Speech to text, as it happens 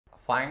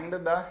Find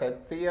the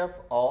HCF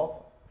of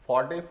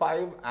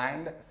 45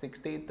 and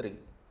 63.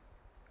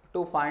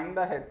 To find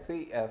the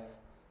HCF,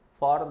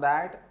 for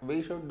that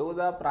we should do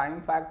the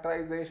prime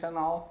factorization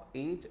of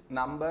each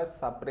number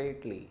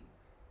separately.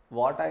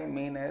 What I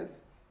mean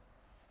is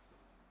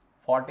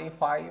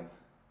 45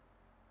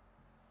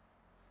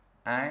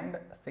 and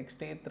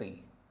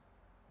 63.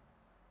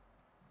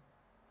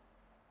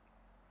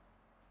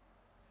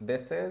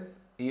 This is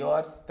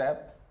your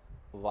step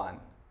 1.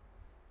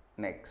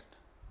 Next,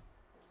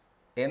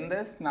 in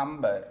this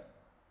number,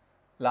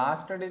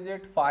 last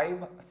digit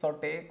 5, so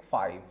take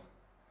 5.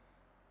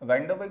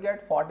 When do we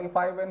get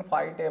 45 in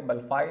 5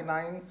 table? 5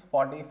 9s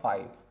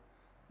 45.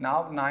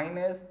 Now 9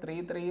 is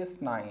 3 3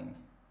 is 9.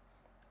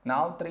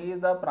 Now 3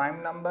 is a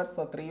prime number,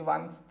 so 3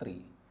 1s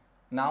 3.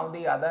 Now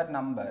the other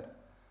number,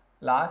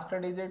 last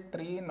digit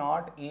 3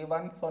 not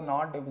even, so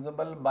not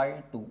divisible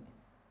by 2.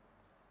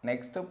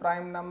 Next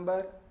prime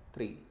number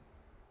 3.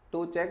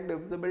 To check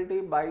divisibility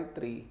by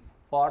 3,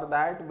 for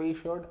that we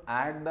should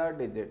add the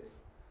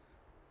digits.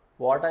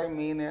 What I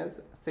mean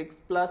is 6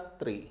 plus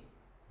 3,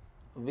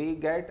 we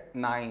get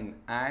 9,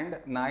 and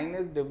 9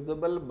 is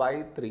divisible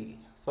by 3.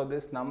 So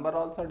this number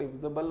also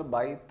divisible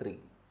by 3.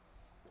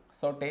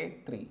 So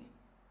take 3.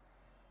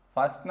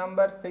 First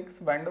number 6,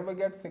 when do we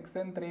get 6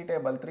 in 3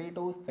 table? 3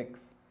 2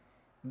 6.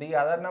 The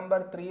other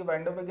number 3,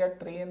 when do we get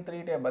 3 in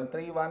 3 table?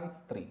 3 1s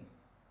 3.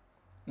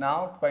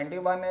 Now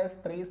 21 is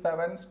 3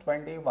 7s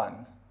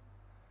 21.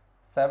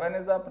 7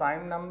 is a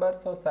prime number,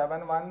 so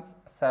 7 1s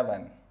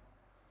 7.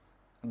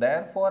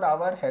 Therefore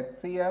our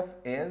HCF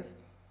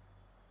is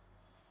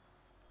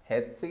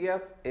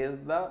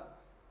the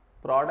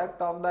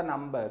product of the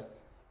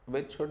numbers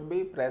which should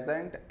be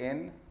present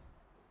in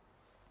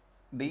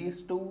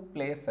these two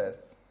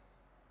places,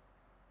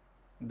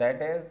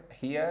 that is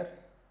here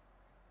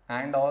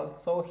and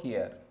also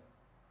here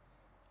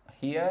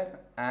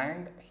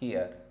and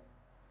here.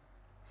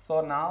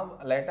 So now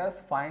let us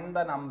find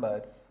the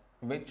numbers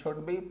which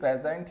should be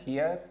present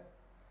here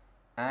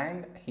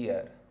and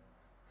here.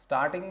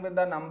 Starting with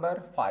the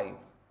number 5.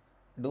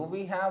 Do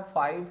we have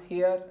 5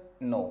 here?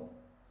 No.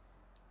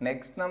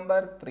 Next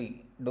number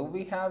 3. Do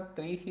we have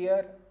 3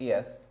 here?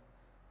 Yes.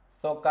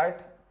 So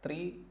cut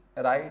 3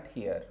 right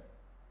here.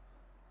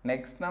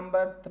 Next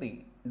number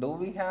 3. Do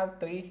we have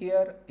 3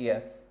 here?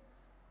 Yes.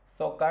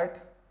 So cut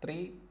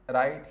 3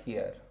 right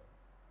here.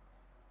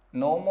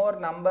 No more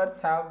numbers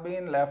have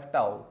been left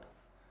out.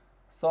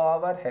 So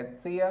our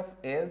HCF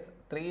is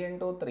 3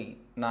 into 3,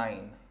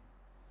 9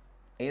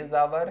 is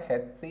our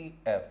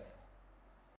HCF.